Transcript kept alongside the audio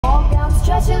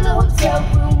trash in the hotel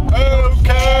room.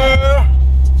 Okay.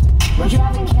 We're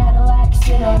driving Cadillacs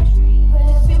in our dreams.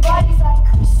 Everybody's like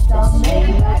crystal,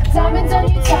 Maybach, diamonds on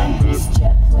your timepiece,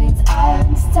 jet planes,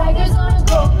 islands, tigers on a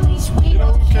gold leash. We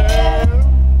don't care.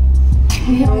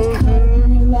 We are caught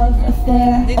in a love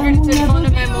affair. Dit weer de telefoon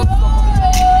in mijn mond komen.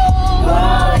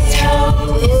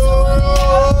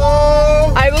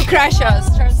 I will crash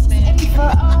us, trust me.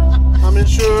 I'm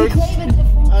insured.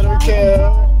 I don't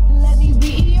care.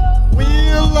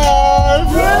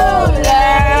 WheelLife.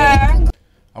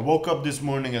 I woke up this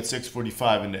morning at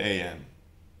 6:45 in the AM.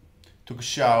 Took a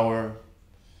shower,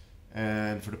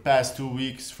 and for the past 2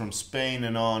 weeks from Spain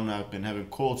and on, I've been having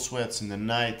cold sweats in the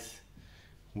night.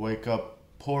 Wake up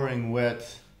pouring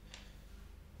wet,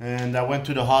 and I went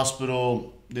to the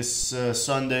hospital this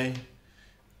Sunday.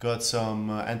 Got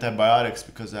some antibiotics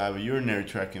because I have a urinary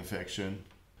tract infection.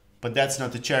 But that's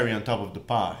not the cherry on top of the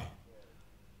pie.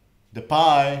 The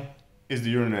pie is the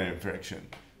urinary infection.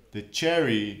 The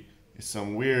cherry is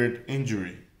some weird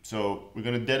injury. So we're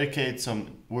gonna dedicate some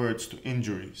words to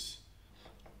injuries.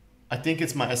 I think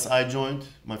it's my SI joint.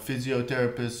 My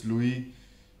physiotherapist, Louis,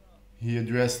 he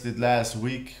addressed it last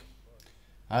week.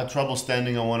 I had trouble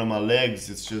standing on one of my legs.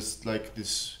 It's just like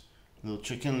this little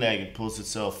chicken leg. It pulls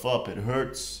itself up. It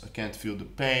hurts. I can't feel the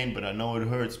pain, but I know it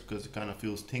hurts because it kind of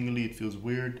feels tingly. It feels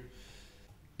weird.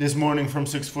 This morning from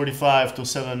 6:45 till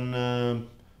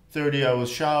 7:30 I was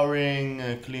showering,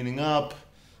 cleaning up,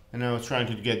 and I was trying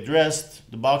to get dressed.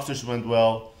 The boxers went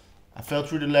well. I fell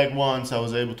through the leg once. I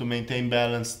was able to maintain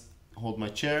balance, hold my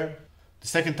chair. The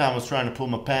second time I was trying to pull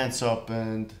my pants up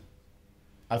and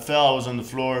I fell. I was on the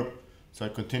floor, so I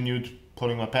continued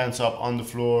pulling my pants up on the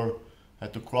floor. I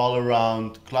had to crawl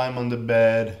around, climb on the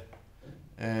bed,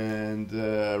 and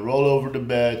roll over the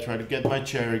bed, try to get my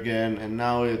chair again, and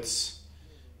now it's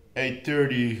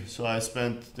 8:30, so I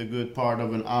spent the good part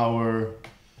of an hour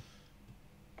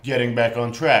getting back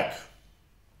on track.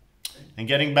 And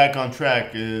getting back on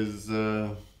track is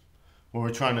what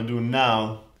we're trying to do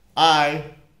now. I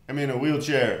am in a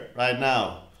wheelchair right now.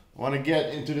 I want to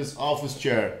get into this office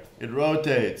chair. It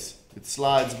rotates, it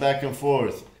slides back and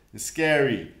forth. It's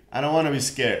scary. I don't want to be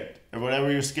scared. And whatever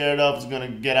you're scared of is going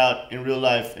to get out in real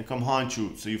life and come haunt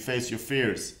you, so you face your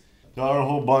fears. There are a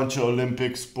whole bunch of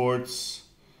Olympic sports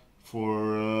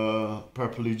for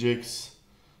paraplegics.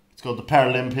 It's called the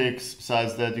Paralympics.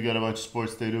 Besides that, you got a bunch of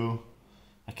sports they do.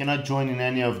 I cannot join in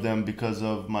any of them because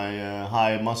of my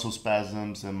high muscle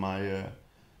spasms and my...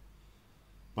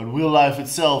 But WheelLife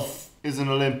itself is an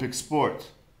Olympic sport.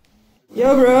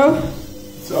 Yo, bro.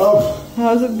 What's up?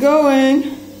 How's it going?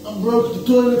 I broke the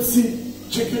toilet seat.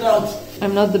 Check it out.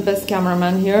 I'm not the best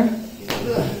cameraman here.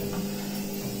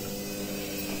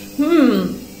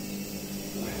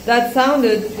 That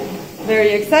sounded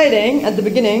very exciting at the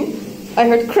beginning. I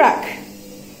heard crack.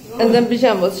 And then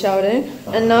Bijan was shouting.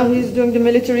 And now he's doing the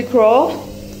military crawl.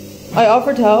 I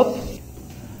offered help.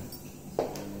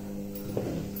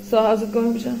 So how's it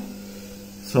going, Bijan?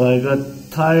 So I got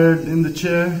tired in the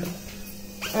chair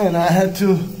and I had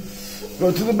to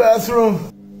go to the bathroom.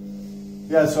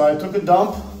 Yeah, so I took a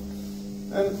dump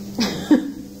and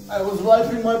I was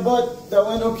wiping my butt. That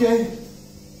went okay.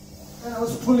 And I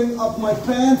was pulling up my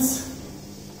pants.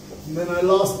 And then I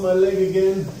lost my leg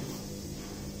again.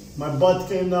 My butt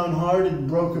came down hard. It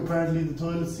broke apparently the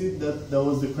toilet seat. That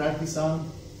was the cracky sound.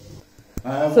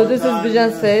 So this is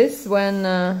Bijan's face when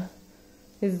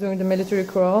he's doing the military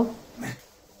crawl.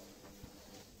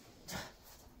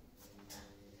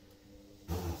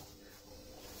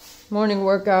 Morning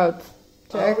workout.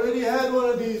 Check. I already had one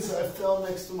of these. I fell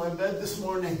next to my bed this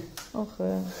morning.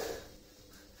 Okay.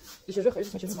 This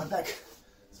is my back.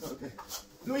 It's not okay.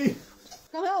 Louis!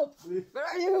 Come help! Louis. Where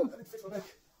are you? I need to fix my back.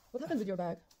 What happened with your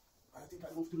bag? I think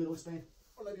I moved too little in Spain.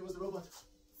 Or maybe it was the robot.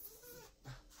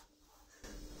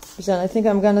 Bijan, I think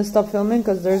I'm gonna stop filming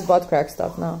because there's butt crack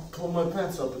stuff now. Pull my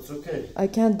pants up, it's okay. I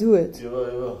can't do it.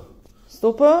 Jawel.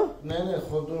 Stoppen? Nee,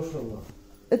 gewoon doorfilmen.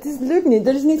 Het lukt niet,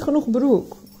 er is niet genoeg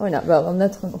broek. Oh nou, wel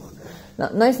net genoeg.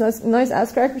 Nou, nice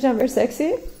ass crack, Bijan, weer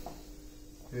sexy.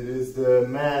 It is the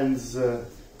man's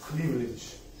cleavage.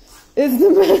 It's the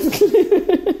man's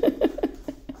cleavage.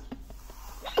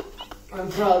 I'm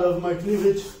proud of my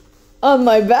cleavage. On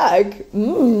my back.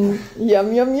 Mmm.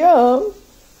 Yum, yum, yum.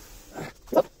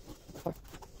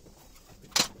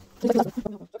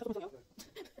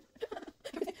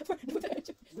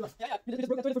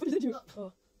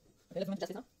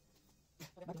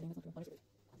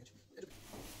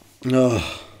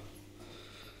 Oh.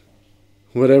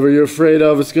 Whatever you're afraid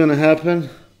of is gonna happen.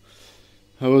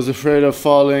 I was afraid of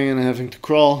falling and having to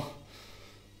crawl.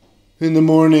 In the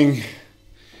morning,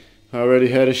 I already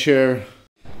had a share.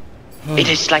 It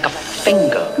is like a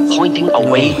finger pointing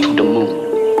away to the moon.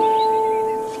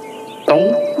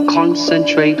 Don't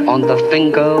concentrate on the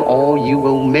finger or you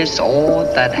will miss all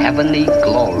that heavenly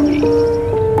glory.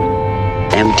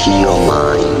 Empty your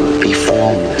mind, be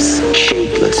formless,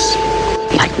 shapeless,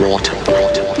 like water,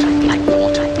 like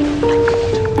water.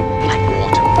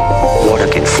 Water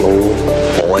can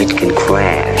flow or it can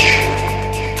crash.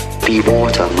 Be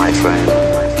water, my friend.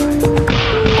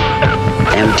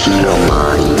 Empty your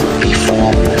mind, be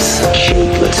formless,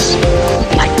 shapeless,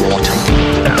 like water.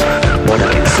 Water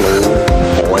can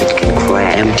flow or it can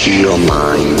crash. Empty your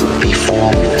mind, be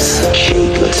formless,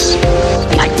 shapeless,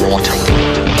 like water.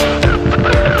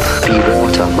 Be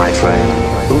water, my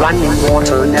friend. Running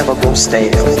water never goes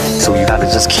stale, so you gotta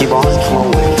just keep on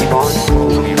flowing, keep on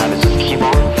flowing. So you gotta just keep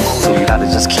on flowing. So you gotta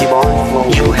just keep on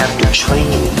flowing. You have to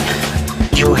train.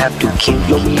 You have to keep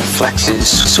your reflexes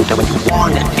so that when you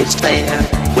want it, it's there.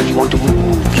 When you want to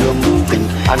move, you're moving.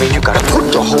 I mean, you gotta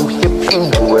put your whole hip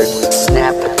into it.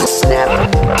 Snap, snap,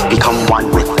 become one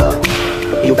with the.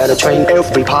 You better train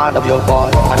every part of your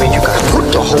body. I mean, you gotta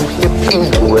put your whole hip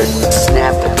into it.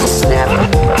 Snap, snap.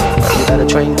 You better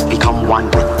train, become one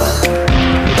with the.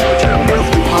 You better train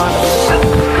every part of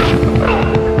your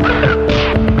body.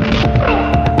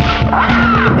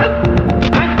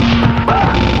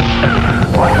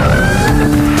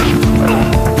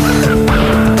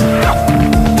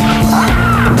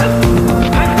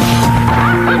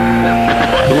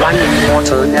 Running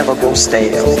water never goes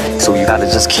stale, so you gotta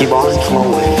just keep on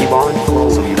flowing, keep on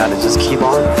flowing. So you gotta just keep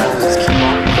on, just keep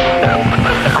on.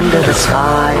 Under the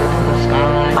sky,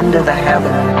 under the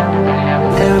heaven,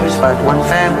 there is but one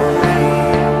family.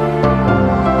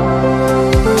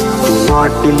 Do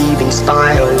not believe in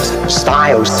styles.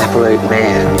 Styles separate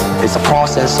man. It's a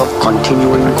process of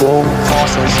continuing growth.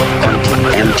 Process of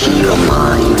continuing. Empty your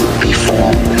mind, be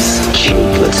formless,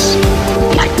 shapeless,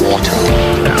 like water.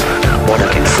 Water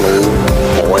can flow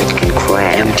or it can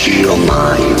crash. Empty your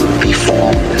mind, be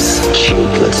formless,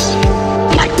 shapeless,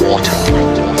 like water.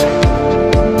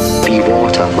 Be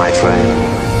water, my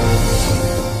friend.